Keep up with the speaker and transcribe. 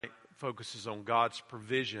focuses on God's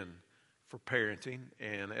provision for parenting.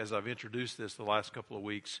 And as I've introduced this the last couple of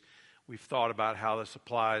weeks, we've thought about how this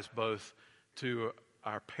applies both to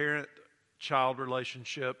our parent-child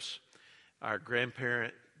relationships, our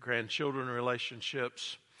grandparent-grandchildren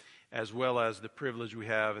relationships, as well as the privilege we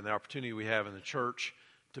have and the opportunity we have in the church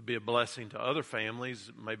to be a blessing to other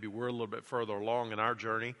families. Maybe we're a little bit further along in our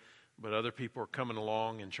journey, but other people are coming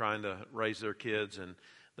along and trying to raise their kids, and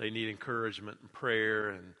they need encouragement and prayer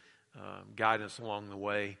and guidance along the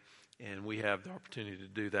way. And we have the opportunity to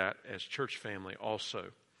do that as church family also.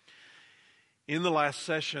 In the last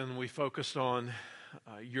session, we focused on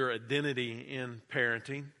your identity in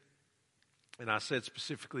parenting. And I said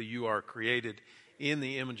specifically, you are created in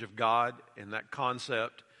the image of God, and that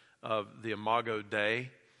concept of the Imago Dei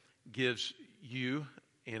gives you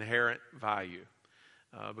inherent value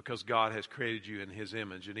because God has created you in His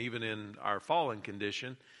image. And even in our fallen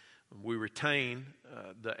condition, we retain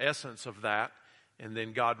the essence of that, and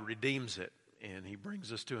then God redeems it, and He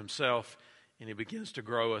brings us to Himself, and He begins to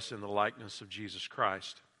grow us in the likeness of Jesus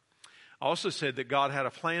Christ. I also said that God had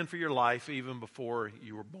a plan for your life even before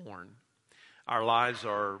you were born. Our lives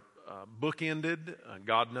are bookended.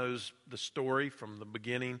 God knows the story from the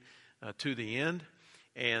beginning to the end.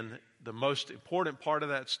 And the most important part of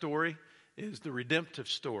that story is the redemptive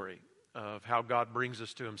story of how God brings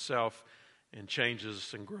us to Himself and changes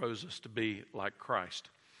us and grows us to be like Christ.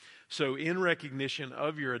 So in recognition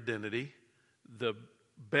of your identity, the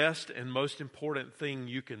best and most important thing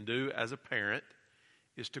you can do as a parent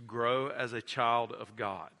is to grow as a child of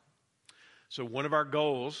God. So one of our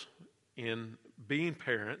goals in being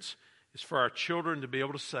parents is for our children to be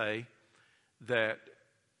able to say that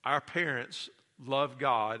our parents love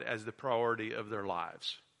God as the priority of their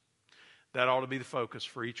lives. That ought to be the focus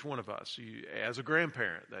for each one of us. As a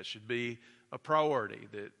grandparent, that should be a priority,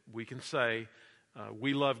 that we can say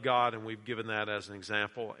we love God, and we've given that as an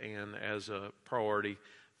example and as a priority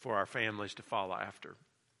for our families to follow after.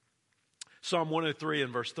 Psalm 103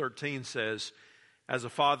 and verse 13 says, "As a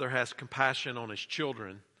father has compassion on his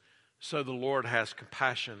children, so the Lord has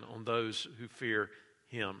compassion on those who fear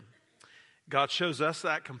Him." God shows us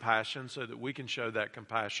that compassion so that we can show that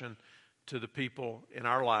compassion to the people in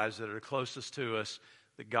our lives that are closest to us,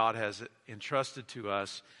 that God has entrusted to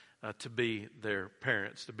us to be their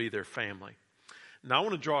parents, to be their family. Now I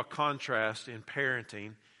want to draw a contrast in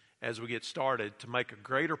parenting as we get started to make a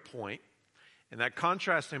greater point. And that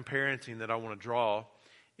contrast in parenting that I want to draw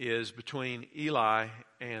is between Eli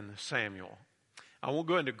and Samuel. I won't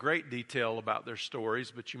go into great detail about their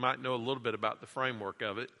stories, but you might know a little bit about the framework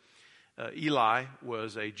of it. Eli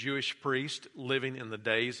was a Jewish priest living in the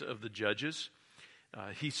days of the judges.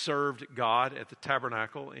 He served God at the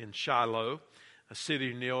tabernacle in Shiloh, a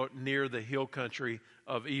city near the hill country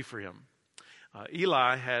of Ephraim.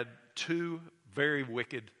 Eli had two very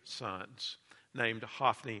wicked sons named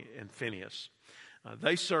Hophni and Phinehas.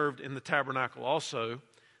 They served in the tabernacle also,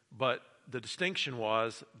 but the distinction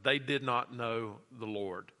was they did not know the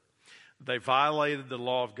Lord. They violated the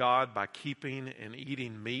law of God by keeping and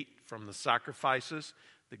eating meat from the sacrifices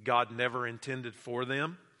that God never intended for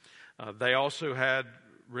them. They also had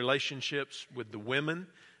relationships with the women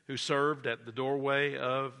who served at the doorway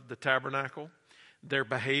of the tabernacle. Their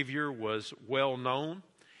behavior was well known,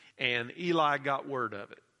 and Eli got word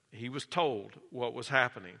of it. He was told what was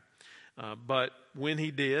happening. But when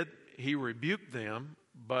he did, he rebuked them,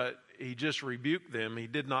 but he just rebuked them. He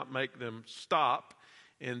did not make them stop,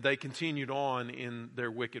 and they continued on in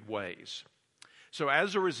their wicked ways. So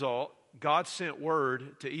as a result, God sent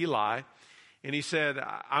word to Eli, and He said,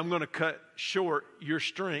 "I'm going to cut short your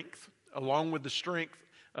strength along with the strength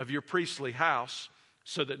of your priestly house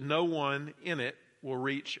so that no one in it will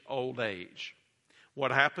reach old age.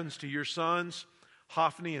 What happens to your sons,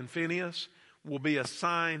 Hophni and Phinehas, will be a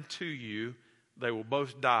sign to you. They will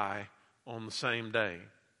both die on the same day."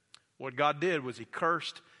 What God did was He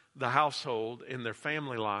cursed the household in their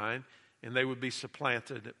family line, and they would be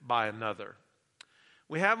supplanted by another.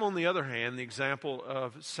 We have, on the other hand, the example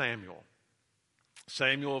of Samuel.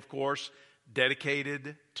 Samuel, of course,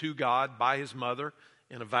 dedicated to God by his mother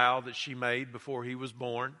in a vow that she made before he was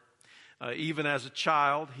born. Even as a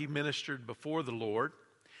child, he ministered before the Lord.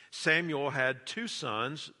 Samuel had two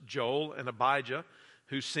sons, Joel and Abijah,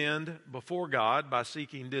 who sinned before God by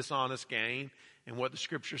seeking dishonest gain and what the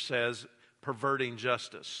Scripture says, perverting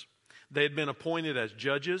justice. They had been appointed as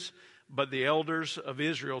judges, but the elders of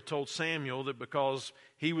Israel told Samuel that because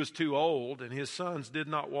he was too old and his sons did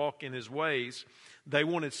not walk in his ways, they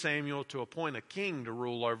wanted Samuel to appoint a king to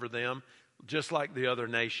rule over them, just like the other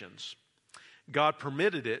nations. God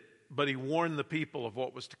permitted it, but He warned the people of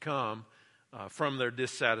what was to come from their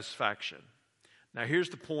dissatisfaction. Now, here's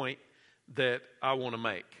the point that I want to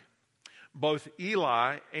make. Both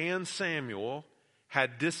Eli and Samuel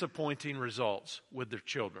had disappointing results with their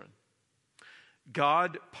children.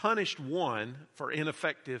 God punished one for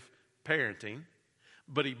ineffective parenting,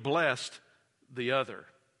 but he blessed the other.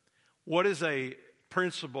 What is a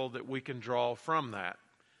principle that we can draw from that?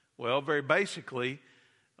 Well, very basically,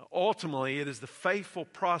 ultimately, it is the faithful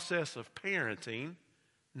process of parenting,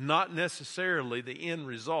 not necessarily the end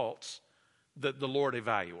results, that the Lord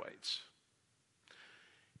evaluates.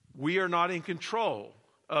 We are not in control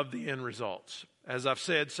of the end results. As I've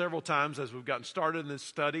said several times as we've gotten started in this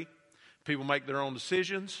study, people make their own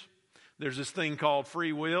decisions. There's this thing called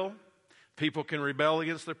free will. People can rebel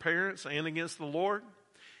against their parents and against the Lord.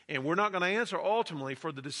 And we're not going to answer ultimately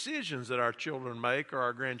for the decisions that our children make or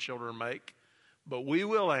our grandchildren make, but we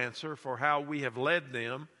will answer for how we have led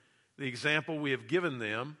them, the example we have given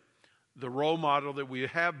them, the role model that we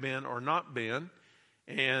have been or not been,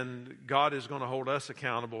 and God is going to hold us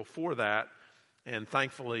accountable for that. And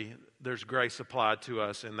thankfully, there's grace applied to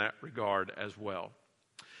us in that regard as well.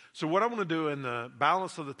 So what I want to do in the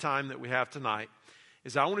balance of the time that we have tonight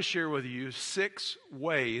is I want to share with you 6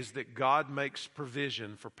 ways that God makes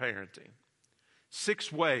provision for parenting.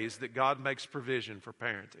 6 ways that God makes provision for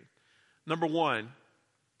parenting. Number 1,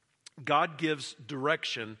 God gives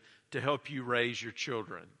direction to help you raise your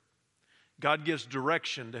children. God gives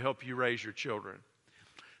direction to help you raise your children.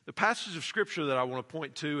 The passage of Scripture that I want to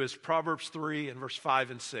point to is Proverbs 3 and verse 5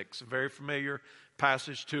 and 6, a very familiar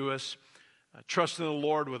passage to us. Trust in the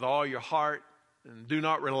Lord with all your heart, and do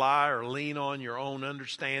not rely or lean on your own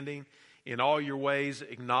understanding. In all your ways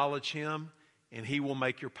acknowledge Him, and He will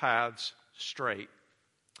make your paths straight.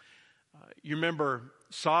 You remember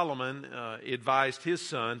Solomon advised his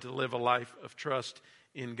son to live a life of trust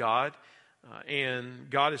in God, and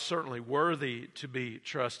God is certainly worthy to be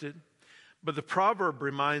trusted. But the proverb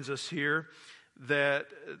reminds us here that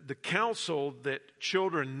the counsel that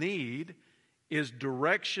children need is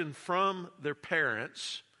direction from their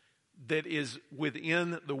parents that is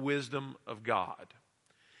within the wisdom of God.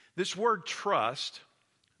 This word trust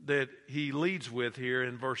that he leads with here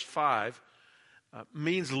in verse 5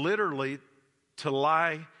 means literally to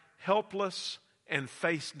lie helpless and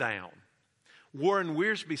face down. Warren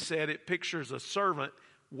Wiersbe said it pictures a servant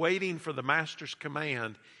waiting for the master's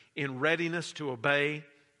command in readiness to obey,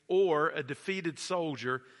 or a defeated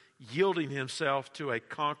soldier yielding himself to a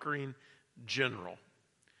conquering general.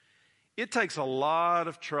 It takes a lot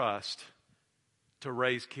of trust to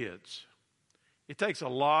raise kids. It takes a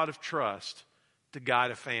lot of trust to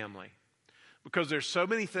guide a family, because there's so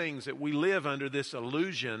many things that we live under this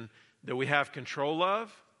illusion that we have control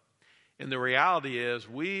of, and the reality is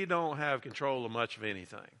we don't have control of much of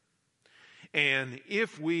anything. And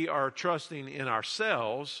if we are trusting in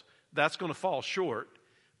ourselves, that's going to fall short.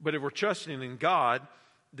 But if we're trusting in God,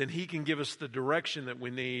 then He can give us the direction that we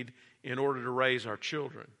need in order to raise our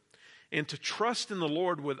children. And to trust in the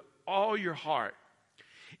Lord with all your heart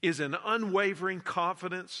is an unwavering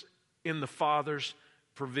confidence in the Father's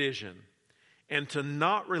provision, and to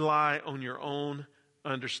not rely on your own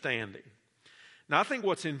understanding. Now, I think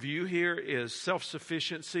what's in view here is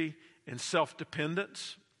self-sufficiency and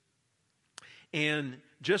self-dependence. And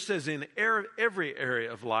just as in every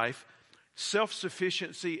area of life,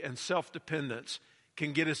 self-sufficiency and self-dependence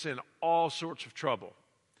can get us in all sorts of trouble.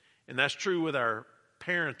 And that's true with our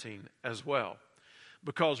parenting as well.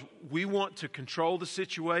 Because we want to control the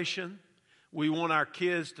situation. We want our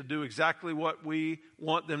kids to do exactly what we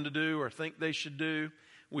want them to do or think they should do.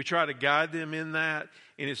 We try to guide them in that.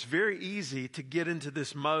 And it's very easy to get into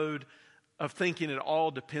this mode of thinking it all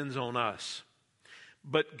depends on us.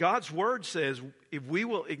 But God's Word says if we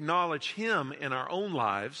will acknowledge Him in our own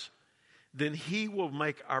lives, then He will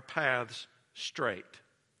make our paths straight.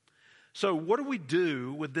 So what do we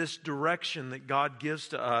do with this direction that God gives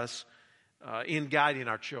to us in guiding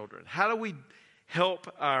our children? How do we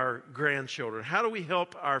help our grandchildren? How do we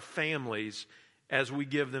help our families as we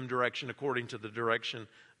give them direction according to the direction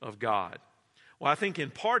of God? Well, I think in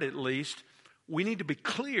part at least, we need to be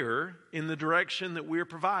clear in the direction that we're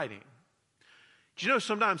providing. Do you know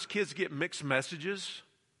sometimes kids get mixed messages?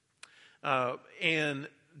 And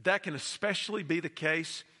that can especially be the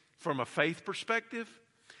case from a faith perspective,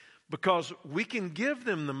 because we can give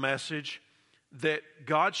them the message that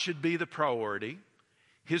God should be the priority,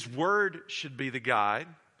 His Word should be the guide,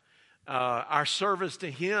 our service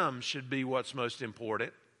to Him should be what's most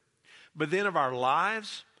important. But then if our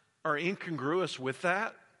lives are incongruous with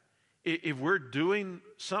that, if we're doing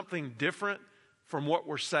something different from what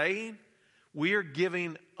we're saying, we are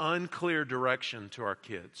giving unclear direction to our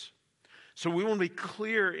kids. So we want to be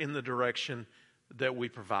clear in the direction that we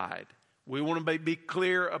provide. We want to be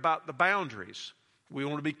clear about the boundaries. We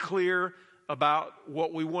want to be clear about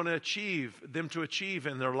what we want to achieve, them to achieve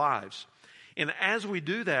in their lives. And as we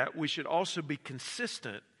do that, we should also be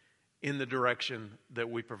consistent in the direction that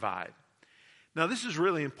we provide. Now, this is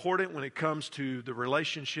really important when it comes to the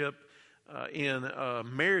relationship in a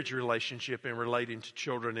marriage relationship and relating to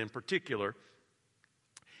children in particular.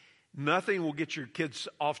 Nothing will get your kids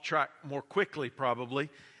off track more quickly, probably,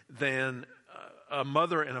 than a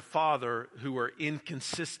mother and a father who are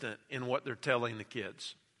inconsistent in what they're telling the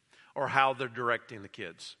kids or how they're directing the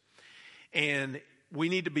kids. And we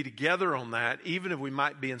need to be together on that, even if we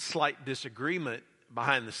might be in slight disagreement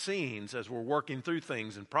behind the scenes as we're working through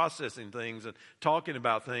things and processing things and talking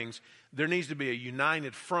about things. There needs to be a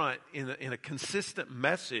united front in a consistent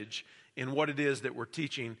message in what it is that we're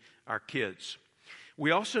teaching our kids.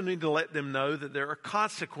 We also need to let them know that there are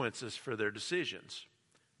consequences for their decisions.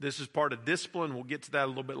 This is part of discipline. We'll get to that a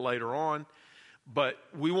little bit later on. But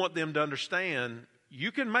we want them to understand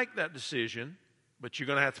you can make that decision, but you're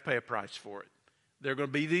going to have to pay a price for it. There are going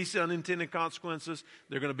to be these unintended consequences.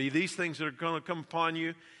 There are going to be these things that are going to come upon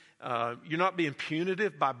you. You're not being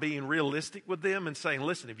punitive by being realistic with them and saying,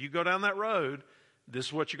 listen, if you go down that road, this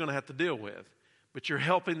is what you're going to have to deal with. But you're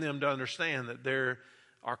helping them to understand that there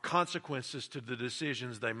are consequences to the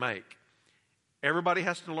decisions they make. Everybody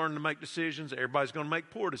has to learn to make decisions. Everybody's going to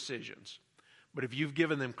make poor decisions. But if you've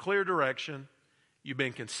given them clear direction, you've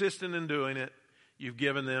been consistent in doing it, you've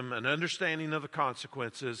given them an understanding of the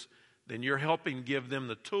consequences, then you're helping give them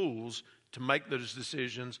the tools to make those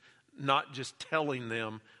decisions, not just telling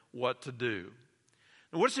them what to do.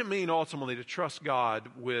 And what does it mean ultimately to trust God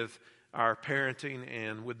with our parenting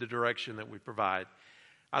and with the direction that we provide?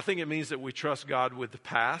 I think it means that we trust God with the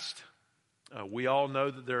past. We all know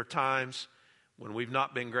that there are times when we've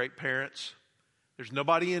not been great parents. There's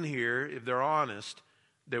nobody in here, if they're honest,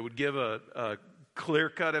 that would give a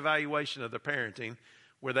clear-cut evaluation of their parenting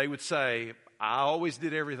where they would say, I always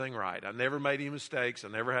did everything right. I never made any mistakes. I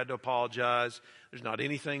never had to apologize. There's not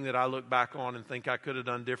anything that I look back on and think I could have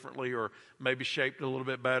done differently or maybe shaped a little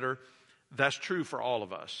bit better. That's true for all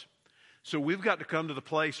of us. So we've got to come to the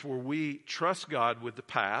place where we trust God with the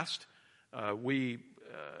past. We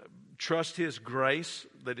trust His grace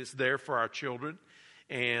that it's there for our children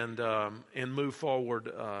and move forward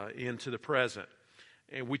into the present.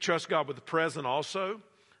 And we trust God with the present also.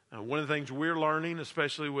 One of the things we're learning,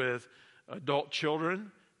 especially with adult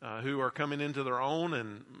children who are coming into their own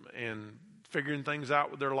and figuring things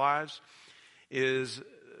out with their lives, is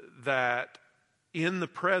that in the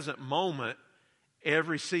present moment,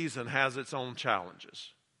 every season has its own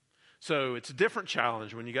challenges. So it's a different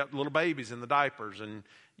challenge when you got little babies in the diapers and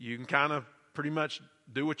you can kind of pretty much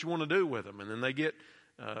do what you want to do with them. And then they get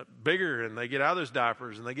bigger and they get out of those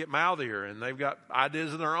diapers and they get mouthier and they've got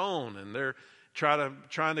ideas of their own and they're trying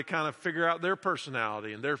to kind of figure out their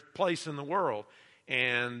personality and their place in the world.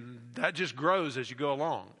 And that just grows as you go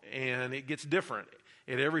along. And it gets different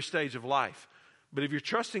at every stage of life. But if you're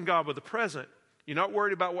trusting God with the present, you're not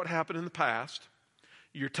worried about what happened in the past.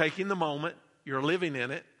 You're taking the moment, you're living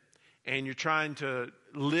in it, and you're trying to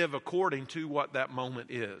live according to what that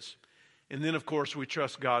moment is. And then, of course, we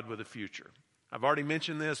trust God with the future. I've already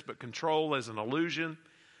mentioned this, but control is an illusion.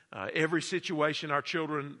 Every situation our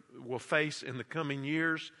children will face in the coming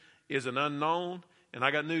years is an unknown. And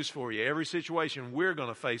I got news for you. Every situation we're going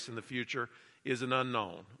to face in the future is an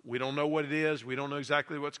unknown. We don't know what it is. We don't know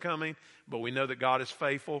exactly what's coming, but we know that God is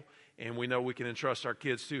faithful, and we know we can entrust our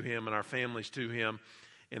kids to Him and our families to Him.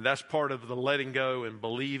 And that's part of the letting go and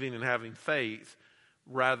believing and having faith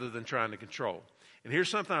rather than trying to control. And here's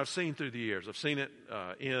something I've seen through the years. I've seen it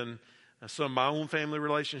in some of my own family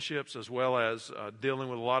relationships as well as dealing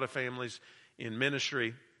with a lot of families in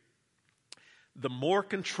ministry. The more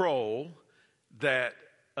control that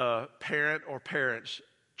a parent or parents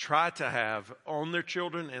try to have on their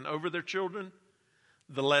children and over their children,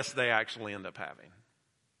 the less they actually end up having.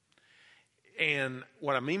 And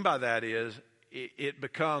what I mean by that is it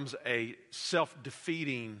becomes a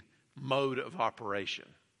self-defeating mode of operation.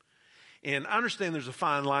 And I understand there's a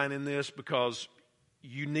fine line in this because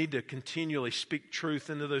you need to continually speak truth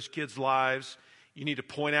into those kids' lives. You need to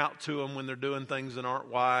point out to them when they're doing things that aren't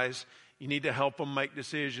wise. You need to help them make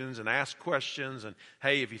decisions and ask questions. And,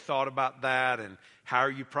 hey, have you thought about that? And how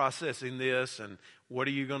are you processing this? And what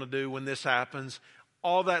are you going to do when this happens?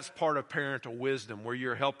 All that's part of parental wisdom where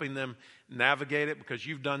you're helping them navigate it because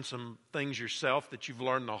you've done some things yourself that you've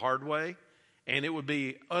learned the hard way. And it would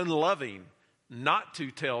be unloving not to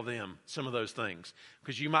tell them some of those things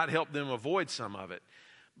because you might help them avoid some of it.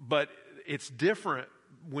 But it's different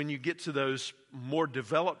when you get to those more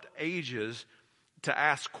developed ages, to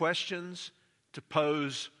ask questions, to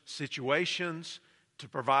pose situations, to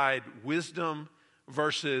provide wisdom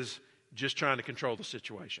versus just trying to control the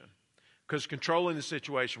situation. Because controlling the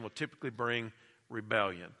situation will typically bring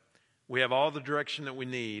rebellion. We have all the direction that we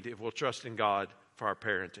need if we'll trust in God for our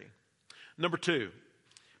parenting. Number 2,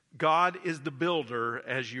 God is the builder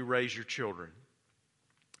as you raise your children.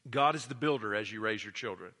 God is the builder as you raise your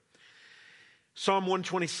children. Psalm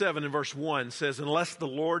 127 and verse 1 says, unless the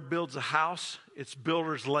Lord builds a house, its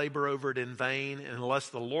builders labor over it in vain. And unless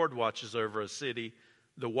the Lord watches over a city,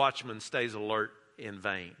 the watchman stays alert in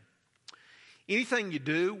vain. Anything you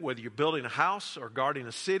do, whether you're building a house or guarding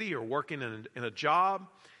a city or working in a job,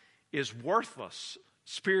 is worthless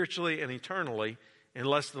spiritually and eternally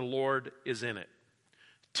unless the Lord is in it.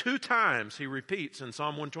 2 times he repeats in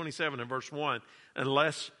Psalm 127 and verse 1,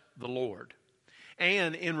 unless the Lord.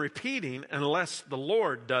 And in repeating, unless the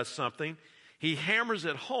Lord does something, he hammers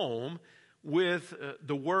it home with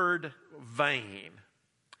the word vain.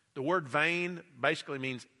 The word vain basically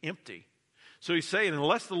means empty. So he's saying,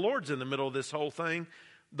 unless the Lord's in the middle of this whole thing,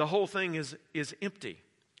 the whole thing is empty.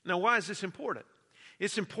 Now, why is this important?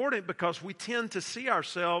 It's important because we tend to see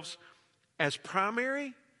ourselves as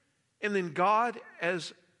primary and then God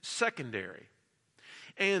as secondary.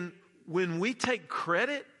 And when we take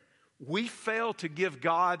credit, we fail to give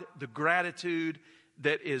God the gratitude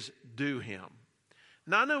that is due him.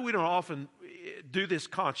 Now, I know we don't often do this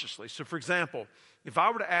consciously. So, for example, if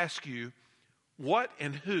I were to ask you what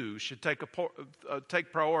and who should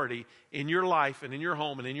take priority in your life and in your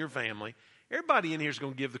home and in your family, everybody in here is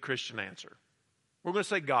going to give the Christian answer. We're going to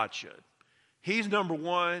say God should. He's number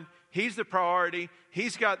one. He's the priority.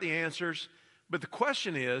 He's got the answers. But the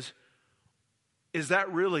question is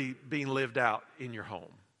that really being lived out in your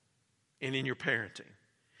home and in your parenting?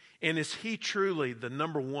 And is he truly the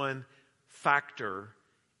number one factor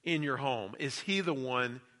in your home? Is he the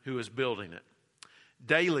one who is building it?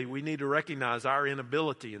 Daily, we need to recognize our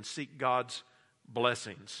inability and seek God's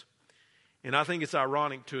blessings. And I think it's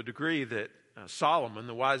ironic to a degree that Solomon,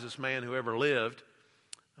 the wisest man who ever lived,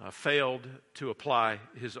 failed to apply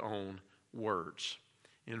his own words.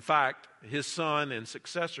 In fact, his son and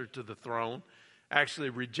successor to the throne actually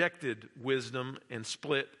rejected wisdom and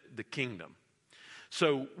split the kingdom.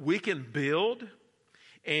 So we can build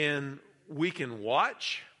and we can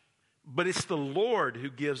watch, but it's the Lord who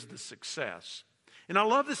gives the success. And I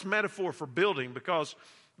love this metaphor for building because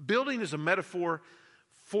building is a metaphor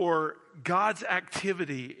for God's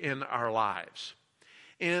activity in our lives.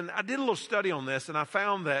 And I did a little study on this, and I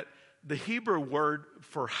found that the Hebrew word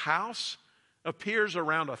for house appears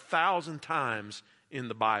around 1,000 times in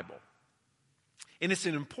the Bible. And it's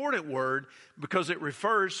an important word because it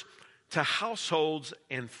refers to households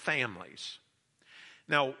and families.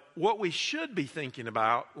 Now, what we should be thinking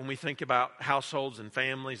about when we think about households and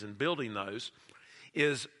families and building those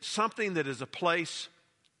is something that is a place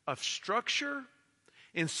of structure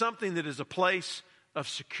and something that is a place of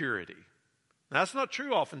security. Now, that's not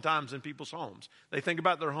true oftentimes in people's homes. They think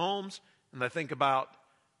about their homes and they think about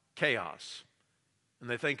chaos. And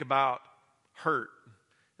they think about hurt.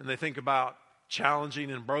 And they think about challenging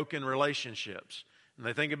and broken relationships. And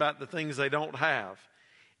they think about the things they don't have.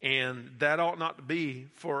 And that ought not to be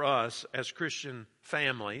for us as Christian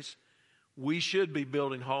families. We should be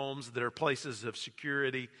building homes that are places of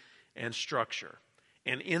security and structure.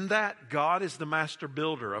 And in that, God is the master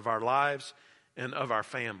builder of our lives and of our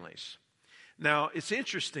families. Now, it's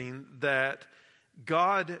interesting that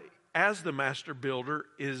God, as the master builder,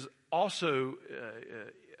 is also,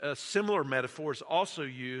 a similar metaphor is also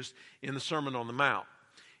used in the Sermon on the Mount.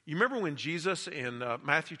 You remember when Jesus in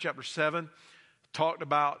Matthew chapter 7 talked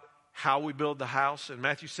about how we build the house? In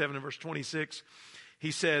Matthew 7 and verse 26,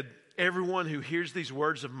 he said, everyone who hears these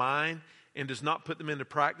words of mine and does not put them into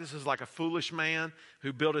practice is like a foolish man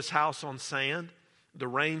who built his house on sand. The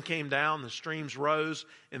rain came down, the streams rose,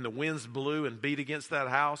 and the winds blew and beat against that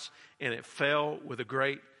house, and it fell with a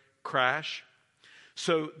great crash.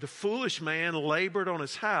 So the foolish man labored on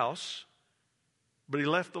his house, but he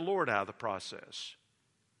left the Lord out of the process.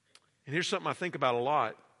 And here's something I think about a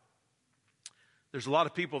lot. There's a lot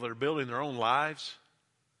of people that are building their own lives,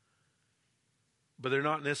 but they're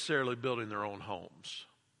not necessarily building their own homes.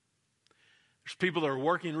 There's people that are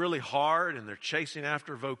working really hard and they're chasing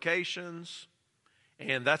after vocations,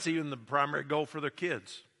 and that's even the primary goal for their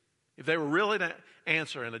kids. If they were really to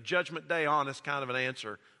answer in a judgment day honest kind of an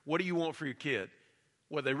answer, what do you want for your kid?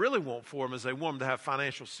 What they really want for them is they want them to have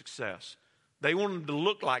financial success. They want them to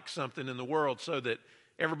look like something in the world so that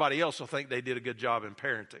everybody else will think they did a good job in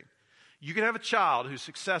parenting. You can have a child who's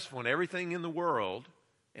successful in everything in the world,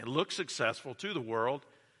 and look successful to the world,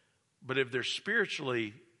 but if they're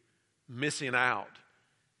spiritually missing out,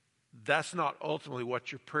 that's not ultimately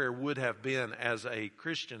what your prayer would have been as a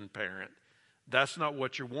Christian parent. That's not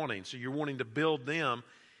what you're wanting. So you're wanting to build them,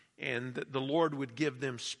 and the Lord would give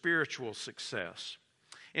them spiritual success.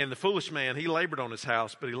 And the foolish man, he labored on his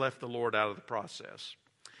house, but he left the Lord out of the process.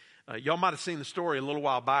 Y'all might have seen the story a little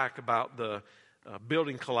while back about the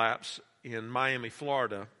building collapse in Miami,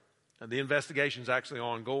 Florida. The investigation is actually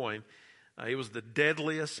ongoing. It was the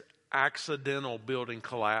deadliest accidental building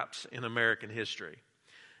collapse in American history.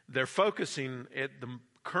 They're focusing at the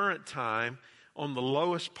current time on the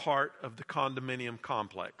lowest part of the condominium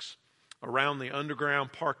complex, around the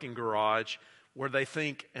underground parking garage, where they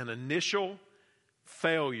think an initial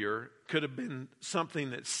failure could have been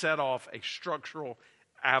something that set off a structural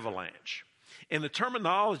avalanche. And the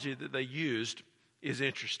terminology that they used is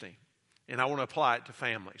interesting, and I want to apply it to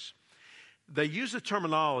families. They use the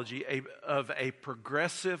terminology of a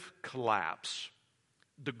progressive collapse,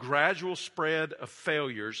 the gradual spread of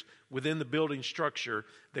failures within the building structure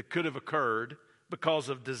that could have occurred because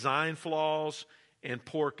of design flaws and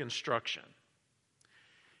poor construction.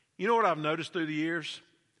 You know what I've noticed through the years?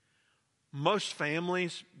 Most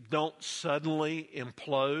families don't suddenly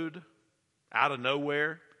implode out of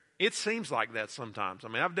nowhere. It seems like that sometimes. I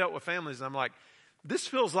mean, I've dealt with families and I'm like, this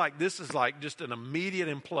feels like this is like just an immediate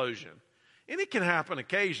implosion. And it can happen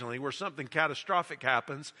occasionally where something catastrophic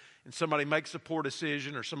happens and somebody makes a poor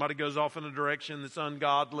decision, or somebody goes off in a direction that's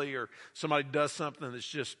ungodly, or somebody does something that's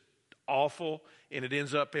just awful and it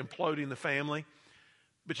ends up imploding the family.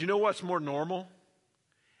 But you know what's more normal?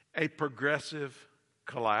 A progressive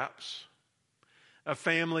collapse. A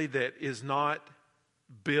family that is not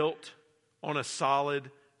built on a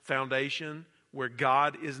solid foundation, where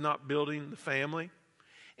God is not building the family.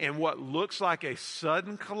 And what looks like a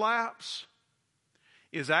sudden collapse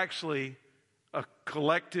is actually a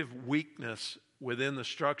collective weakness within the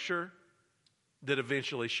structure that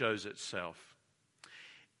eventually shows itself.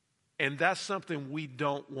 And that's something we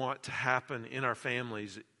don't want to happen in our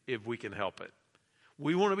families if we can help it.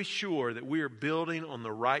 We want to be sure that we are building on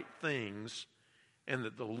the right things and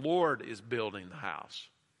that the Lord is building the house.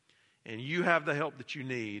 And you have the help that you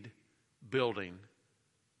need building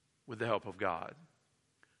with the help of God.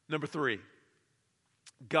 Number 3,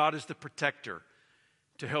 God is the protector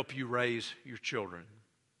to help you raise your children.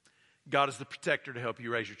 God is the protector to help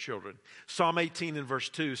you raise your children. Psalm 18 and verse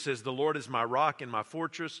 2 says, "The Lord is my rock and my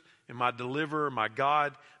fortress and my deliverer, my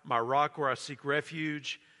God, my rock where I seek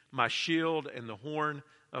refuge, my shield and the horn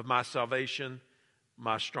of my salvation,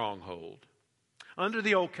 my stronghold." Under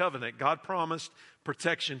the old covenant, God promised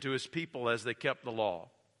protection to his people as they kept the law.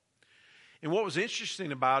 And what was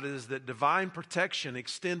interesting about it is that divine protection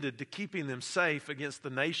extended to keeping them safe against the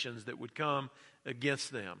nations that would come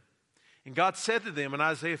against them. And God said to them in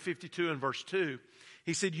Isaiah 52 and verse 2,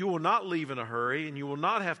 he said, "You will not leave in a hurry, and you will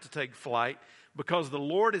not have to take flight, because the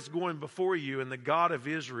Lord is going before you, and the God of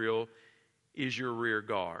Israel is your rear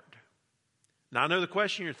guard." Now, I know the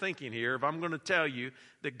question you're thinking here, if I'm going to tell you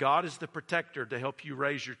that God is the protector to help you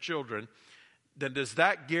raise your children, then does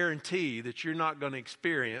that guarantee that you're not going to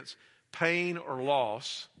experience pain or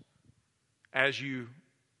loss as you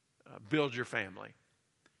build your family?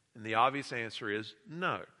 And the obvious answer is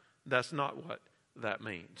no. That's not what that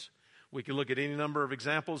means. We can look at any number of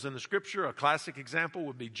examples in the scripture. A classic example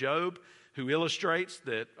would be Job, who illustrates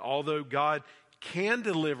that although God can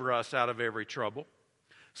deliver us out of every trouble,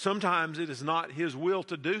 sometimes it is not his will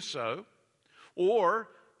to do so, or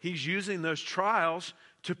he's using those trials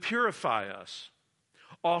to purify us.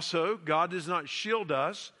 Also, God does not shield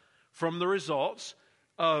us from the results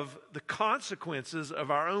of the consequences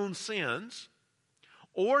of our own sins,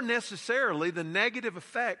 or necessarily the negative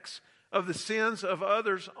effects of the sins of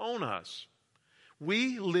others on us.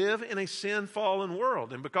 We live in a sin-fallen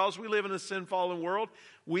world, and because we live in a sin-fallen world,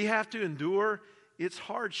 we have to endure its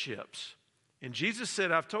hardships. And Jesus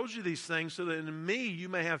said, "I've told you these things so that in me you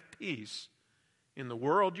may have peace. In the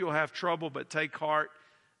world you'll have trouble, but take heart,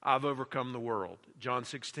 I've overcome the world." John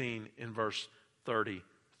 16 in verse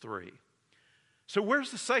 33. So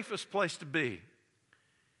where's the safest place to be?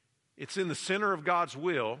 It's in the center of God's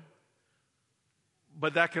will,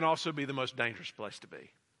 but that can also be the most dangerous place to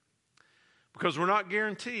be. Because we're not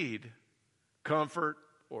guaranteed comfort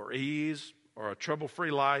or ease or a trouble-free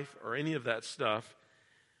life or any of that stuff,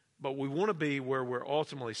 but we want to be where we're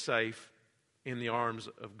ultimately safe in the arms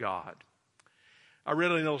of God. I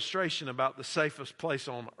read an illustration about the safest place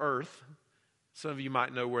on earth. Some of you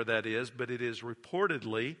might know where that is, but it is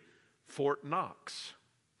reportedly Fort Knox.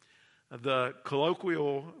 The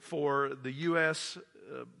colloquial for the U.S.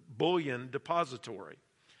 bullion depository.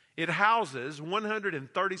 It houses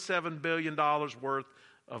 $137 billion worth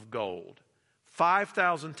of gold,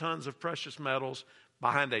 5,000 tons of precious metals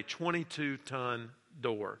behind a 22-ton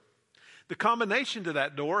door. The combination to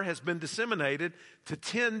that door has been disseminated to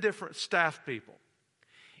 10 different staff people.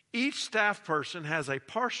 Each staff person has a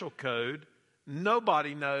partial code.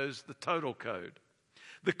 Nobody knows the total code.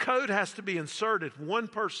 The code has to be inserted one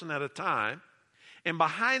person at a time, and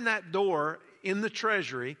behind that door in the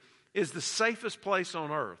treasury is the safest place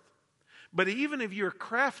on earth. But even if you're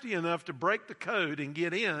crafty enough to break the code and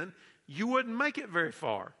get in, you wouldn't make it very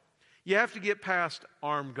far. You have to get past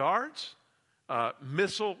armed guards,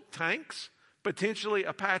 missile tanks, potentially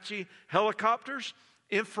Apache helicopters,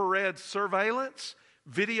 infrared surveillance,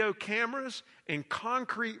 video cameras, and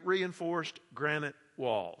concrete reinforced granite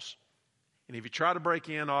walls. And if you try to break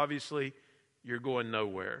in, obviously, you're going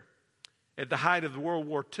nowhere. At the height of World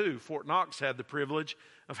War II, Fort Knox had the privilege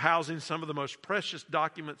of housing some of the most precious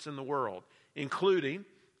documents in the world, including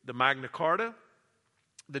the Magna Carta,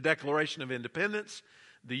 the Declaration of Independence,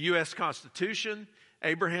 the U.S. Constitution,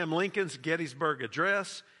 Abraham Lincoln's Gettysburg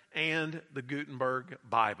Address, and the Gutenberg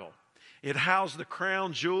Bible. It housed the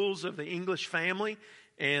crown jewels of the English family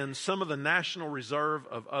and some of the national reserve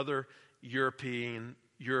of other European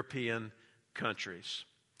countries.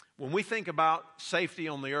 When we think about safety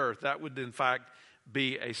on the earth, that would in fact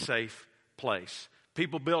be a safe place.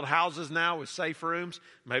 People build houses now with safe rooms.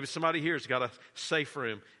 Maybe somebody here has got a safe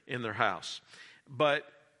room in their house. But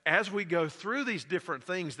as we go through these different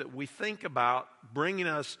things that we think about bringing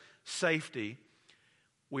us safety,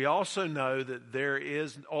 we also know that there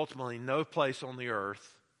is ultimately no place on the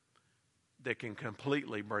earth that can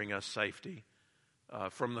completely bring us safety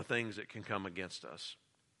from the things that can come against us.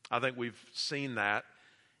 I think we've seen that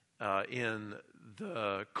in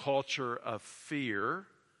the culture of fear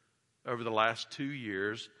over the last 2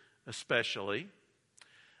 years, especially.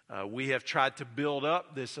 We have tried to build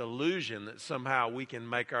up this illusion that somehow we can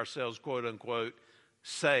make ourselves, quote unquote,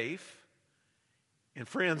 safe. And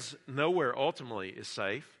friends, nowhere ultimately is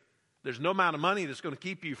safe. There's no amount of money that's going to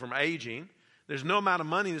keep you from aging. There's no amount of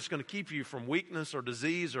money that's going to keep you from weakness or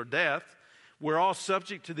disease or death. We're all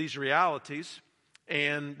subject to these realities.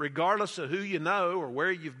 And regardless of who you know or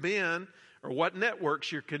where you've been or what networks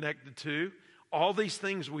you're connected to, all these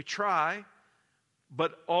things we try,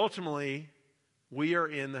 but ultimately we are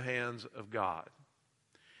in the hands of God.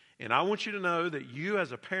 And I want you to know that you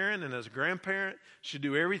as a parent and as a grandparent should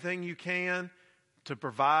do everything you can to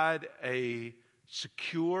provide a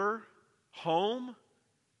secure home,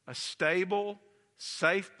 a stable,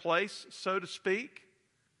 safe place, so to speak.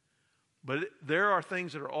 But there are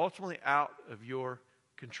things that are ultimately out of your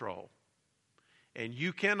control. And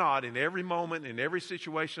you cannot, in every moment, in every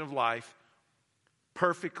situation of life,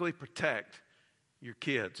 perfectly protect your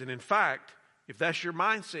kids. And in fact, if that's your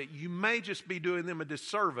mindset, you may just be doing them a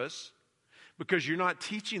disservice because you're not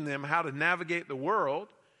teaching them how to navigate the world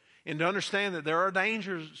and to understand that there are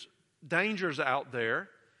dangers out there.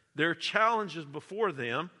 There are challenges before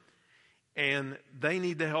them, and they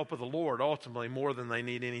need the help of the Lord ultimately more than they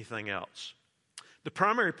need anything else. The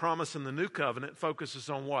primary promise in the New Covenant focuses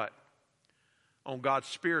on what? On God's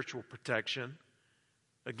spiritual protection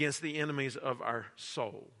against the enemies of our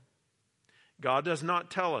soul. God does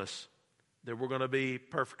not tell us that we're going to be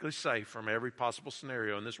perfectly safe from every possible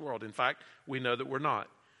scenario in this world. In fact, we know that we're not.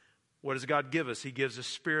 What does God give us? He gives us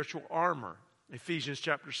spiritual armor. Ephesians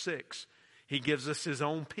chapter 6. He gives us His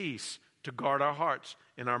own peace to guard our hearts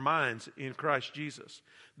and our minds in Christ Jesus.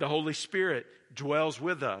 The Holy Spirit dwells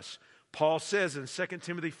with us. Paul says in 2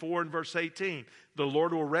 Timothy 4 and verse 18, the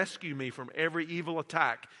Lord will rescue me from every evil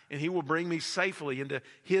attack, and He will bring me safely into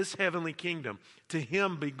His heavenly kingdom. To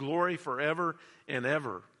Him be glory forever and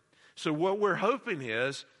ever. So what we're hoping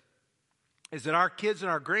is that our kids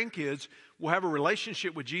and our grandkids will have a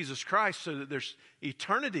relationship with Jesus Christ so that their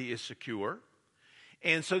eternity is secure,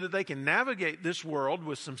 and so that they can navigate this world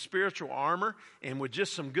with some spiritual armor and with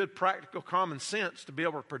just some good practical common sense to be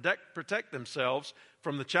able to protect themselves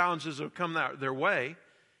from the challenges that will come their way.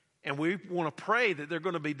 And we want to pray that they're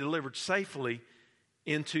going to be delivered safely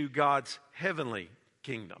into God's heavenly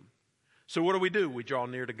kingdom. So what do? We draw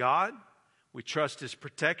near to God. We trust His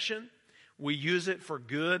protection. We use it for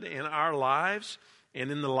good in our lives and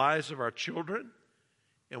in the lives of our children.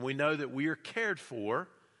 And we know that we are cared for,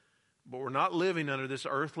 but we're not living under this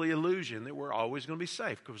earthly illusion that we're always going to be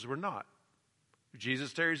safe, because we're not. If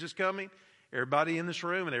Jesus tarries His coming, everybody in this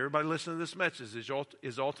room and everybody listening to this message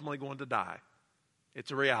is ultimately going to die.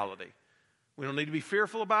 It's a reality. We don't need to be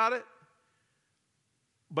fearful about it,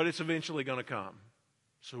 but it's eventually going to come.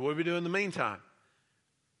 So what do we do in the meantime?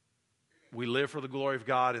 We live for the glory of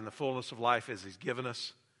God in the fullness of life as He's given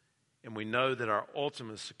us, and we know that our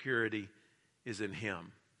ultimate security is in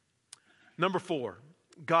Him. Number 4,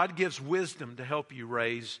 God gives wisdom to help you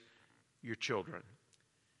raise your children.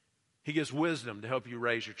 He gives wisdom to help you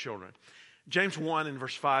raise your children. James 1 in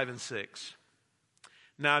verse 5 and 6.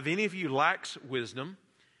 Now, if any of you lacks wisdom,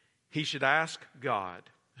 he should ask God,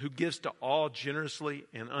 who gives to all generously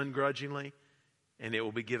and ungrudgingly, and it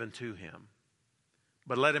will be given to him.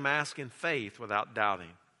 But let him ask in faith without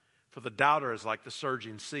doubting. For the doubter is like the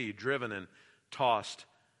surging sea, driven and tossed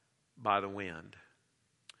by the wind.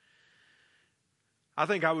 I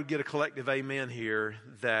think I would get a collective amen here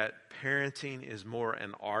that parenting is more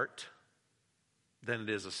an art than it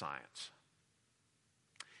is a science.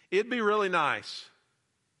 It'd be really nice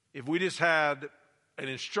if we just had an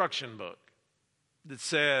instruction book that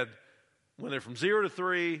said, when they're from 0 to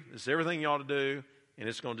 3, this is everything you ought to do, and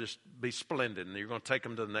it's going to just be splendid, and you're going to take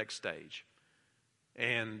them to the next stage.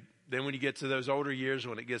 And then when you get to those older years,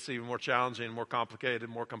 when it gets even more challenging, more complicated,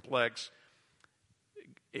 more complex,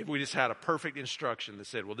 if we just had a perfect instruction that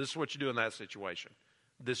said, well, this is what you do in that situation.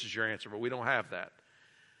 This is your answer, but we don't have that.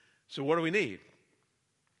 So what do we need?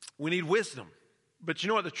 We need wisdom. But you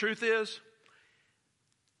know what the truth is?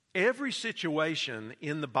 Every situation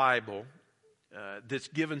in the Bible that's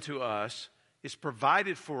given to us is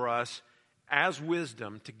provided for us as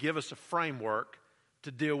wisdom to give us a framework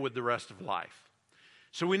to deal with the rest of life.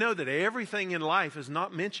 So we know that everything in life is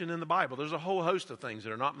not mentioned in the Bible. There's a whole host of things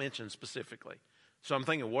that are not mentioned specifically. So I'm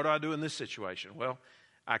thinking, what do I do in this situation? Well,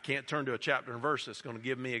 I can't turn to a chapter and verse that's going to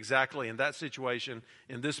give me exactly in that situation,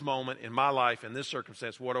 in this moment, in my life, in this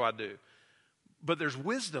circumstance, what do I do? But there's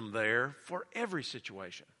wisdom there for every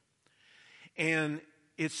situation. And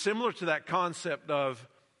it's similar to that concept of,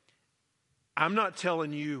 I'm not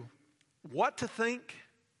telling you what to think,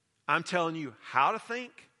 I'm telling you how to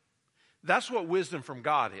think. That's what wisdom from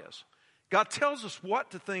God is. God tells us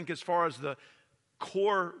what to think as far as the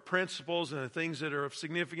core principles and the things that are of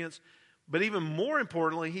significance. But even more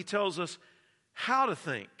importantly, He tells us how to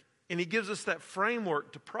think. And He gives us that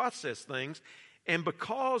framework to process things. And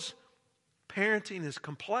because parenting is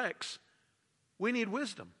complex, we need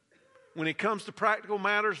wisdom. When it comes to practical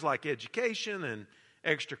matters like education and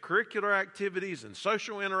extracurricular activities and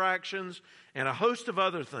social interactions and a host of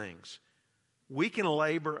other things, we can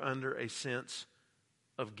labor under a sense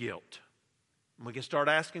of guilt. And we can start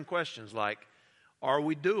asking questions like, are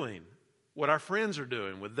we doing what our friends are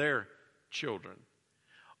doing with their children?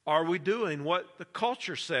 Are we doing what the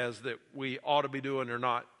culture says that we ought to be doing or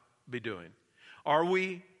not be doing? Are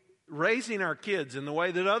we raising our kids in the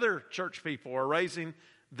way that other church people are raising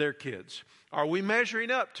their kids? Are we measuring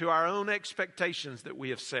up to our own expectations that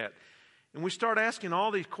we have set? And we start asking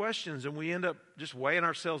all these questions, and we end up just weighing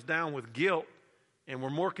ourselves down with guilt, and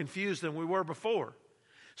we're more confused than we were before.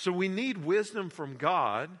 So we need wisdom from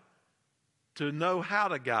God to know how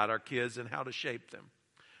to guide our kids and how to shape them.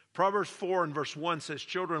 Proverbs 4 and verse 1 says,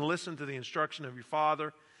 children, listen to the instruction of your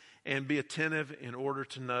father and be attentive in order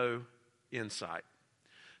to know insight.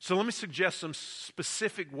 So let me suggest some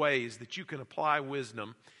specific ways that you can apply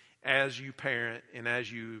wisdom as you parent and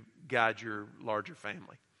as you guide your larger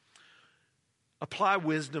family. Apply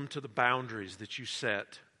wisdom to the boundaries that you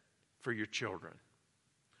set for your children.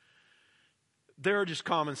 There are just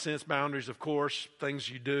common sense boundaries, of course, things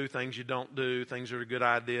you do, things you don't do, things that are a good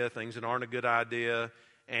idea, things that aren't a good idea,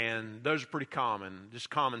 and those are pretty common. Just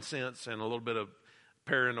common sense and a little bit of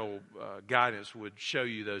parental guidance would show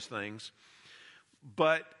you those things.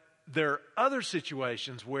 But there are other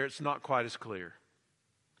situations where it's not quite as clear.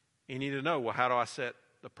 You need to know, well, how do I set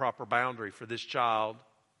the proper boundary for this child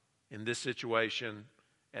in this situation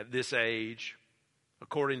at this age,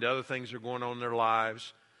 according to other things that are going on in their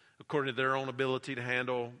lives, according to their own ability to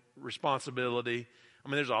handle responsibility. I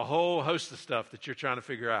mean, there's a whole host of stuff that you're trying to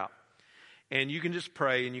figure out. And you can just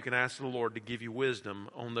pray and you can ask the Lord to give you wisdom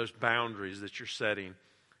on those boundaries that you're setting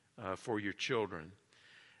for your children.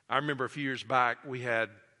 I remember a few years back, we had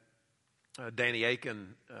Danny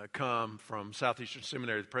Aiken come from Southeastern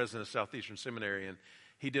Seminary, the president of Southeastern Seminary, and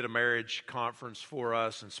he did a marriage conference for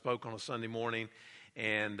us and spoke on a Sunday morning.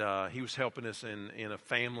 And he was helping us in a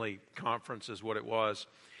family conference is what it was.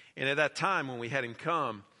 And at that time when we had him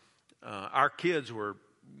come, our kids were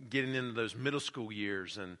getting into those middle school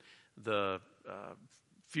years, and the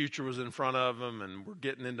future was in front of them, and we're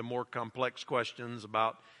getting into more complex questions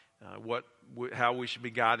about how we should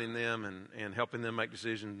be guiding them and helping them make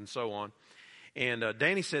decisions and so on. And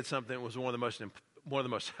Danny said something that was one of the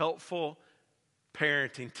most helpful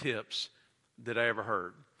parenting tips that I ever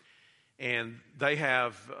heard. And they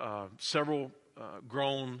have several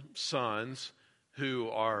grown sons who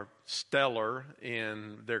are stellar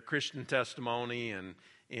in their Christian testimony and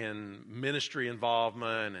in ministry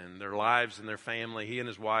involvement and their lives and their family. He and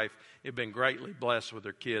his wife have been greatly blessed with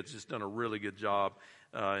their kids. He's done a really good job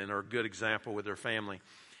and are a good example with their family.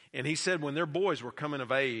 And he said when their boys were coming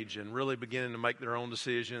of age and really beginning to make their own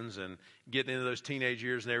decisions and getting into those teenage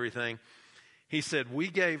years and everything, he said, we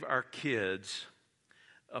gave our kids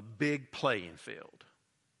a big playing field.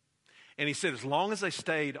 And he said as long as they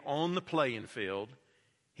stayed on the playing field,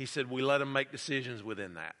 he said we let them make decisions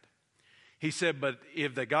within that. He said, but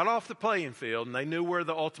if they got off the playing field and they knew where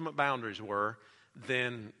the ultimate boundaries were,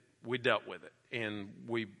 then we dealt with it. And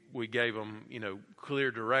we gave them, clear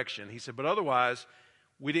direction. He said, but otherwise,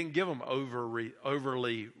 we didn't give them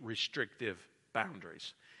overly restrictive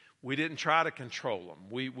boundaries. We didn't try to control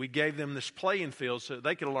them. We gave them this playing field so that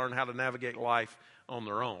they could learn how to navigate life on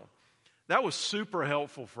their own. That was super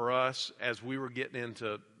helpful for us as we were getting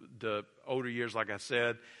into the older years, like I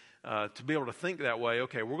said, to be able to think that way.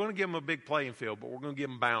 Okay, we're going to give them a big playing field, but we're going to give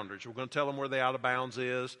them boundaries. We're going to tell them where the out of bounds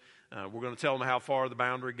is. We're going to tell them how far the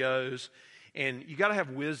boundary goes. And you got to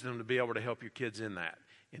have wisdom to be able to help your kids in that.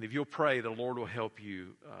 And if you'll pray, the Lord will help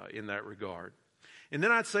you in that regard. And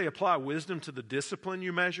then I'd say apply wisdom to the discipline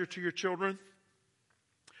you measure to your children.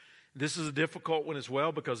 This is a difficult one as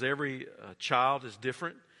well because every child is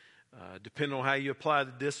different. Depending on how you apply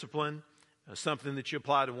the discipline, something that you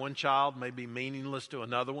apply to one child may be meaningless to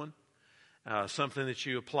another one. Something that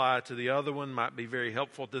you apply to the other one might be very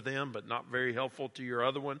helpful to them, but not very helpful to your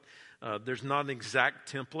other one. There's not an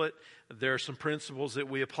exact template. There are some principles that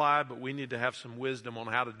we apply, but we need to have some wisdom on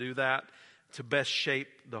how to do that to best shape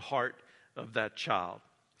the heart of that child.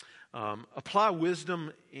 Apply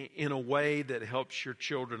wisdom in a way that helps your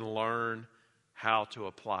children learn how to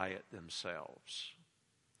apply it themselves.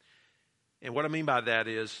 And what I mean by that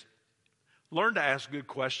is learn to ask good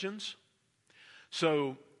questions.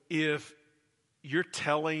 So if you're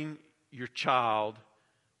telling your child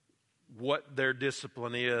what their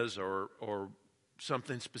discipline is or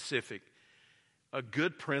something specific, a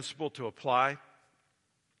good principle to apply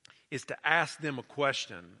is to ask them a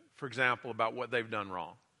question, for example, about what they've done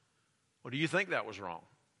wrong. Well, do you think that was wrong?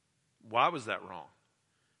 Why was that wrong?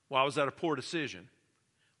 Why was that a poor decision?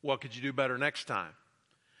 What could you do better next time?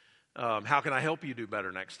 How can I help you do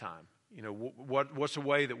better next time? What's a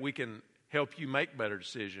way that we can help you make better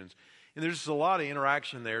decisions? And there's just a lot of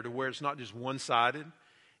interaction there to where it's not just one-sided.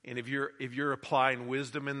 And if you're applying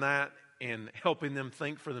wisdom in that and helping them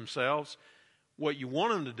think for themselves, what you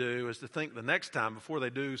want them to do is to think the next time before they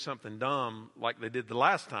do something dumb like they did the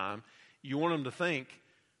last time, you want them to think,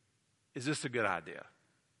 is this a good idea?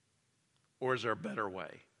 Or is there a better way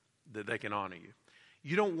that they can honor you?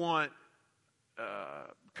 You don't want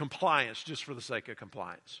compliance just for the sake of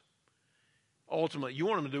compliance. Ultimately, you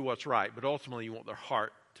want them to do what's right, but ultimately you want their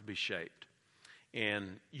heart to be shaped.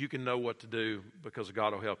 And you can know what to do because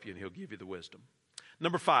God will help you and He'll give you the wisdom.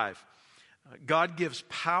 Number 5, God gives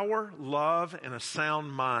power, love, and a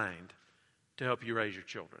sound mind to help you raise your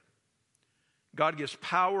children. God gives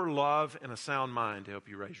power, love, and a sound mind to help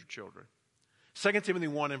you raise your children. 2 Timothy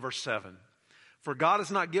 1 and verse 7. For God has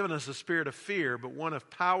not given us a spirit of fear, but one of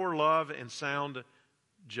power, love, and sound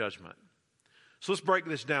judgment. So let's break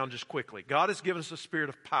this down just quickly. God has given us a spirit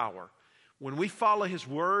of power. When we follow His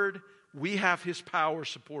word, we have His power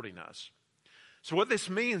supporting us. So what this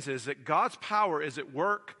means is that God's power is at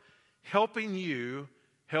work helping you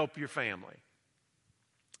help your family.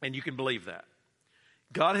 And you can believe that.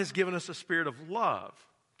 God has given us a spirit of love.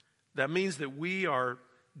 That means that we are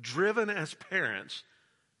driven as parents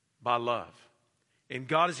by love. And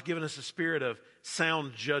God has given us a spirit of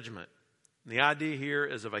sound judgment. And the idea here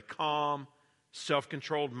is of a calm,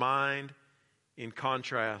 self-controlled mind in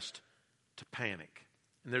contrast to panic.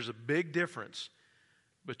 And there's a big difference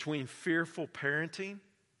between fearful parenting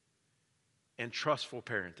and trustful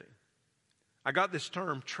parenting. I got this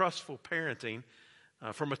term, trustful parenting,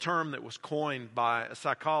 from a term that was coined by a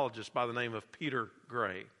psychologist by the name of Peter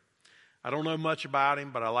Gray. I don't know much about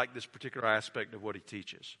him, but I like this particular aspect of what he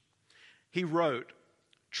teaches. He wrote,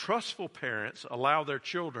 trustful parents allow their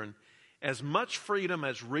children as much freedom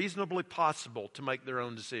as reasonably possible to make their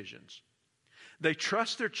own decisions. They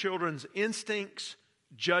trust their children's instincts,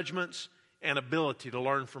 judgments, and ability to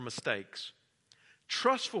learn from mistakes.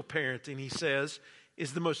 Trustful parenting, he says,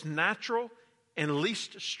 is the most natural and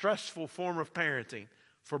least stressful form of parenting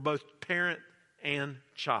for both parent and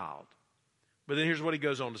child. But then here's what he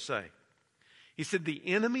goes on to say. He said, the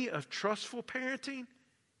enemy of trustful parenting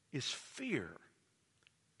is fear.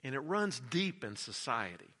 And it runs deep in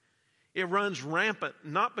society. It runs rampant,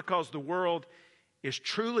 not because the world is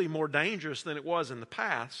truly more dangerous than it was in the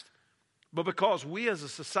past, but because we as a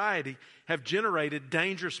society have generated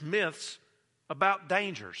dangerous myths about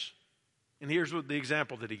dangers. And here's what the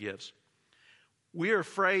example that he gives. We are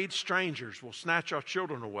afraid strangers will snatch our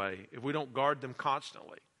children away if we don't guard them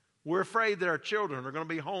constantly. We're afraid that our children are going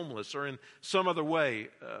to be homeless or in some other way,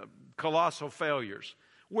 colossal failures.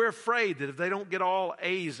 We're afraid that if they don't get all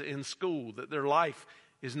A's in school, that their life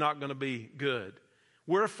is not going to be good.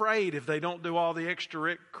 We're afraid if they don't do all the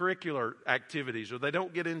extracurricular activities or they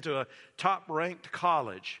don't get into a top-ranked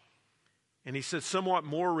college. And he said, somewhat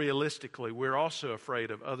more realistically, we're also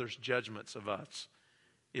afraid of others' judgments of us.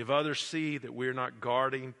 If others see that we're not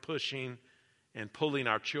guarding, pushing, and pulling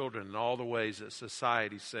our children in all the ways that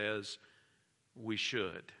society says we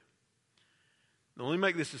should. Now, let me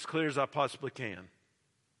make this as clear as I possibly can.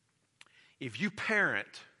 If you parent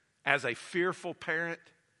as a fearful parent,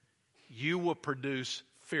 you will produce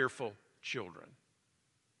fearful children.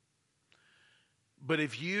 But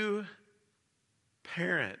if you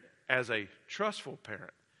parent as a trustful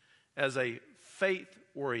parent, as a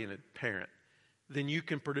faith-oriented parent, then you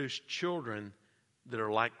can produce children that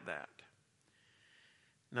are like that.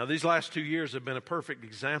 Now, these last 2 years have been a perfect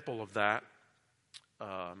example of that.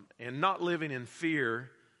 And not living in fear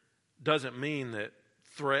doesn't mean that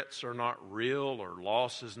threats are not real or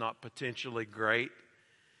loss is not potentially great.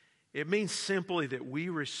 It means simply that we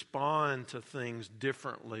respond to things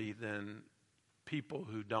differently than people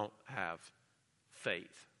who don't have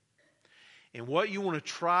faith. And what you want to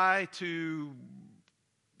try to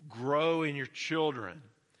grow in your children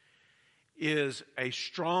is a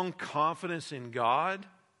strong confidence in God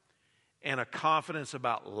and a confidence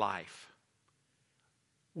about life.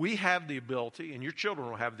 We have the ability, and your children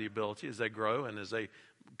will have the ability as they grow and as they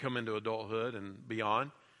come into adulthood and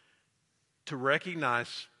beyond, to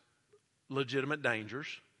recognize legitimate dangers.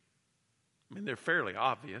 I mean, they're fairly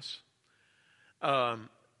obvious.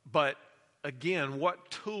 But again, what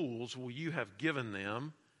tools will you have given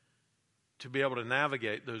them to be able to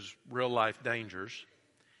navigate those real-life dangers?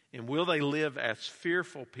 And will they live as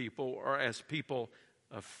fearful people or as people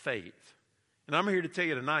of faith? And I'm here to tell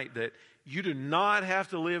you tonight that you do not have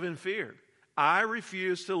to live in fear. I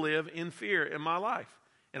refuse to live in fear in my life.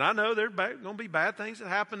 And I know there are going to be bad things that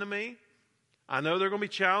happen to me. I know there are going to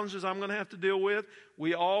be challenges I'm going to have to deal with.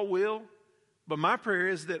 We all will. But my prayer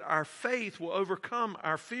is that our faith will overcome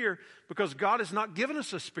our fear, because God has not given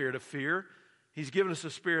us a spirit of fear. He's given us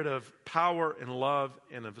a spirit of power and love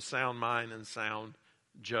and of a sound mind and sound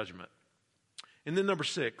judgment. And then number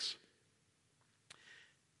 6,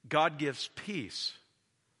 God gives peace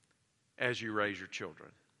as you raise your children.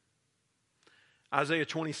 Isaiah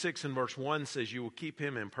 26 and verse 1 says, you will keep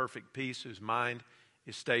him in perfect peace whose mind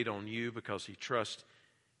is stayed on you because he trusts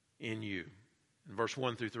in you. And verse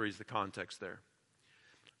 1 through 3 is the context there.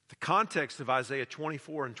 The context of Isaiah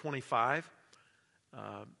 24 and 25,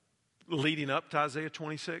 leading up to Isaiah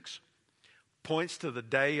 26, points to the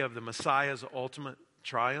day of the Messiah's ultimate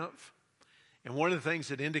triumph. And one of the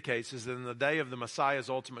things it indicates is that in the day of the Messiah's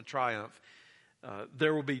ultimate triumph,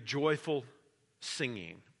 there will be joyful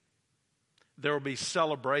singing. There will be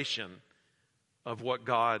celebration of what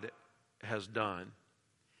God has done.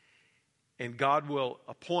 And God will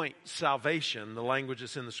appoint salvation, the language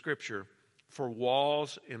that's in the Scripture, for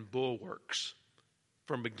walls and bulwarks.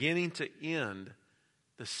 From beginning to end,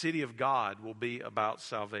 the city of God will be about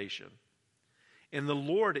salvation. And the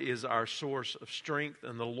Lord is our source of strength,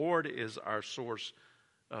 and the Lord is our source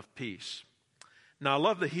of peace. Now, I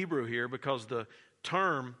love the Hebrew here, because the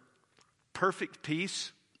term perfect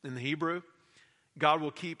peace in the Hebrew, God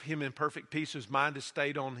will keep him in perfect peace whose mind is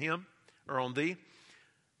stayed on him or on thee.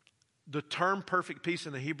 The term perfect peace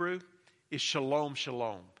in the Hebrew is shalom,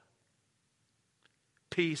 shalom.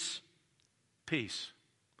 Peace, peace.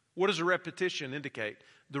 What does the repetition indicate?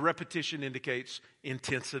 The repetition indicates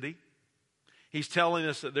intensity. He's telling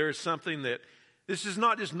us that there is something that, this is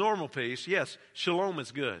not just normal peace. Yes, shalom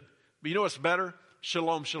is good. But you know what's better?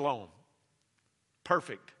 Shalom, shalom.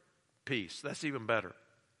 Perfect peace. That's even better.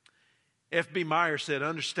 F.B. Meyer said,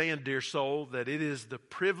 understand, dear soul, that it is the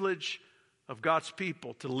privilege of God's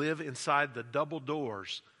people to live inside the double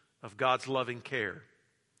doors of God's loving care.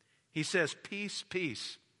 He says, peace,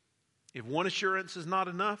 peace. If one assurance is not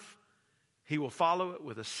enough, he will follow it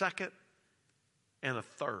with a second and a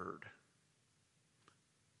third.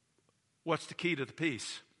 What's the key to the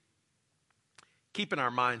peace? Keeping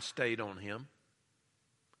our mind stayed on him.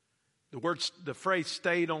 The phrase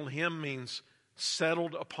stayed on him means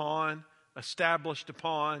settled upon, established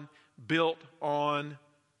upon, built on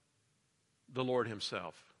the Lord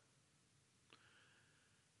himself.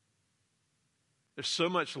 There's so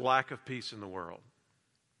much lack of peace in the world.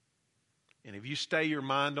 And if you stay your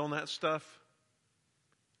mind on that stuff,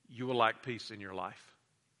 you will lack peace in your life.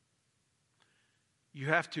 You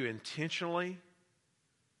have to intentionally,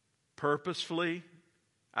 purposefully,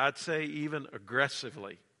 I'd say even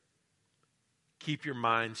aggressively, keep your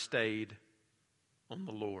mind stayed on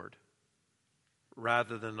the Lord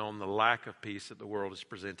rather than on the lack of peace that the world is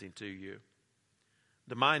presenting to you.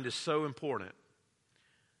 The mind is so important.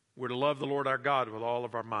 We're to love the Lord our God with all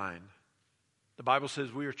of our mind. The Bible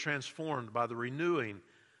says we are transformed by the renewing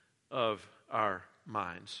of our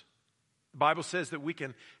minds. The Bible says that we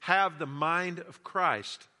can have the mind of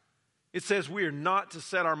Christ. It says we are not to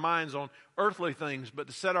set our minds on earthly things, but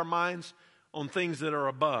to set our minds on things that are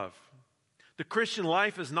above. The Christian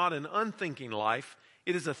life is not an unthinking life.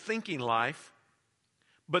 It is a thinking life.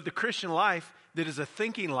 But the Christian life that is a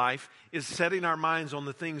thinking life is setting our minds on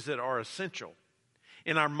the things that are essential.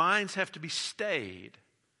 And our minds have to be stayed.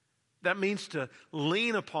 That means to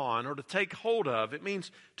lean upon or to take hold of. It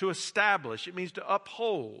means to establish. It means to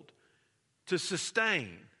uphold, to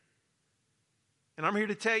sustain. And I'm here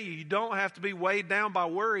to tell you, you don't have to be weighed down by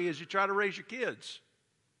worry as you try to raise your kids.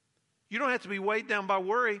 You don't have to be weighed down by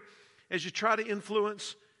worry as you try to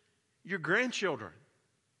influence your grandchildren.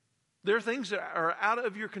 There are things that are out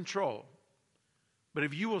of your control. But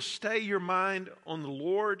if you will stay your mind on the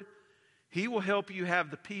Lord, He will help you have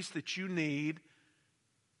the peace that you need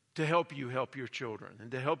to help you help your children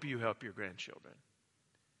and to help you help your grandchildren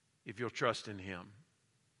if you'll trust in Him.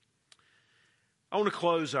 I want to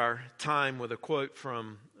close our time with a quote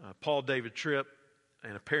from Paul David Tripp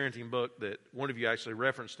in a parenting book that one of you actually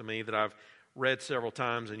referenced to me that I've read several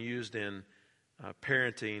times and used in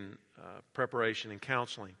parenting preparation and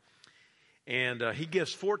counseling. And he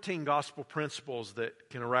gives 14 gospel principles that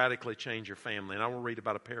can radically change your family. And I will read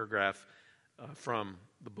about a paragraph from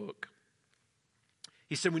the book.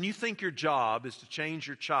 He said, when you think your job is to change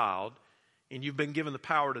your child and you've been given the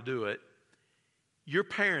power to do it, your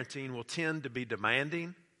parenting will tend to be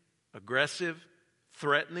demanding, aggressive,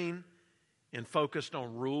 threatening, and focused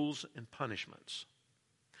on rules and punishments.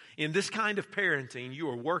 In this kind of parenting, you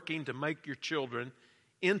are working to make your children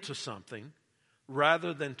into something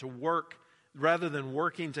rather than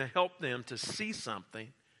working to help them to see something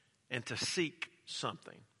and to seek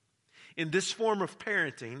something. In this form of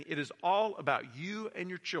parenting, it is all about you and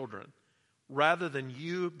your children rather than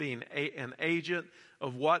you being an agent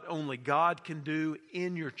of what only God can do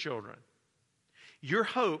in your children. Your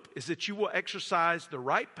hope is that you will exercise the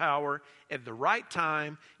right power at the right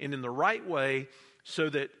time and in the right way so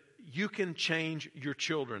that you can change your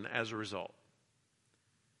children as a result.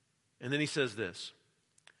 And then he says this,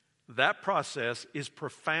 that process is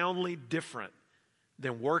profoundly different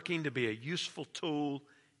than working to be a useful tool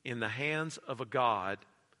in the hands of a God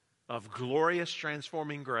of glorious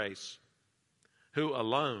transforming grace, who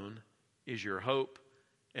alone is your hope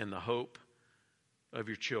and the hope of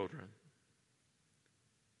your children.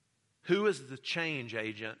 Who is the change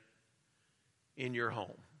agent in your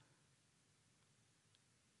home?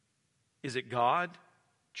 Is it God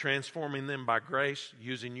transforming them by grace,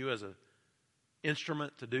 using you as an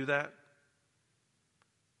instrument to do that?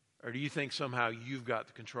 Or do you think somehow you've got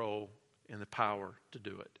the control and the power to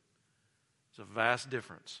do it? It's a vast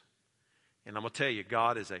difference. And I'm going to tell you,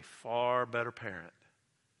 God is a far better parent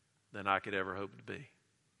than I could ever hope to be,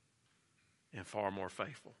 and far more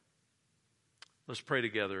faithful. Let's pray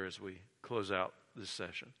together as we close out this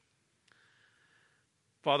session.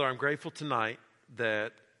 Father, I'm grateful tonight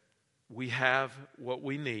that we have what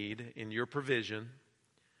we need in your provision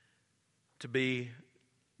to be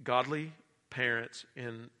godly parents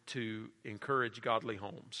and to encourage godly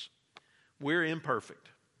homes. We're imperfect.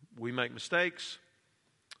 We make mistakes.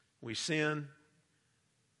 We sin.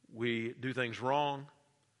 We do things wrong.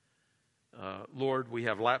 Lord, we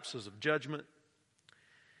have lapses of judgment.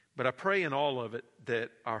 But I pray in all of it that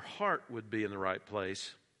our heart would be in the right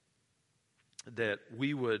place, that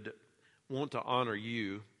we would want to honor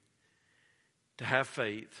you, to have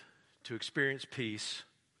faith, to experience peace,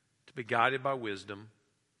 to be guided by wisdom,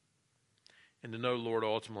 and to know, Lord,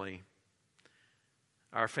 ultimately,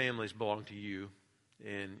 our families belong to you,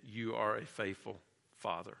 and you are a faithful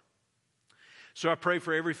Father. So I pray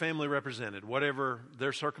for every family represented, whatever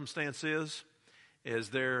their circumstance is, as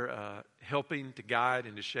they're helping to guide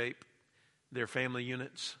and to shape their family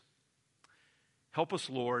units. Help us,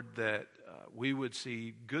 Lord, that we would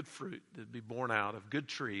see good fruit that would be born out of good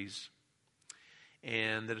trees,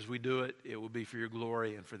 and that as we do it, it will be for your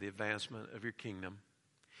glory and for the advancement of your kingdom.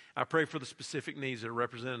 I pray for the specific needs that are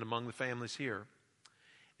represented among the families here.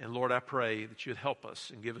 And Lord, I pray that you'd help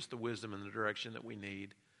us and give us the wisdom and the direction that we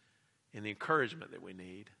need, and the encouragement that we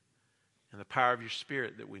need, and the power of your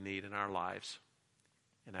Spirit that we need in our lives.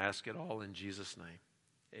 And I ask it all in Jesus' name.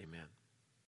 Amen.